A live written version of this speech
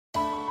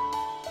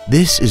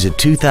This is a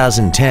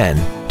 2010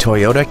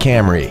 Toyota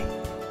Camry.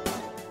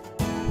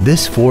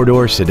 This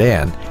four-door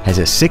sedan has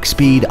a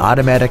 6-speed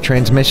automatic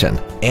transmission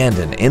and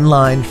an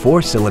inline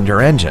 4-cylinder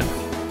engine.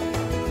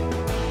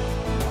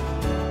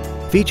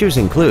 Features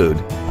include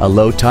a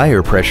low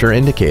tire pressure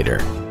indicator,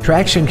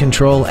 traction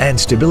control and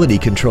stability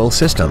control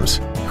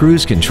systems,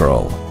 cruise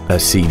control, a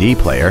CD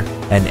player,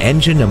 an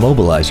engine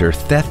immobilizer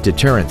theft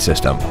deterrent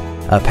system,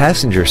 a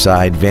passenger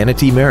side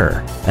vanity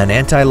mirror, an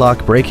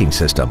anti-lock braking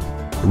system,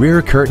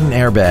 rear curtain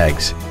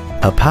airbags,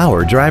 a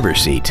power driver's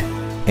seat,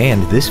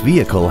 and this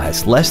vehicle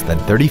has less than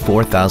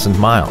 34,000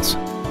 miles.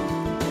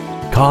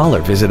 Call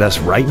or visit us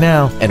right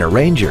now and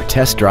arrange your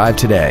test drive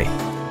today.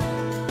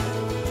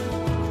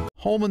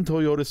 Holman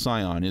Toyota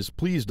Scion is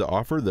pleased to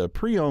offer the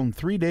pre-owned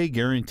 3-day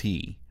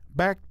guarantee.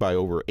 Backed by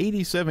over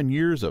 87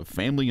 years of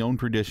family-owned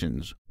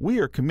traditions, we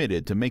are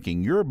committed to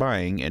making your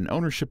buying and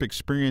ownership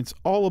experience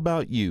all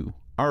about you,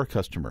 our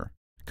customer.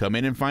 Come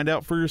in and find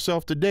out for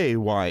yourself today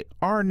why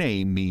our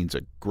name means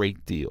a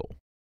great deal.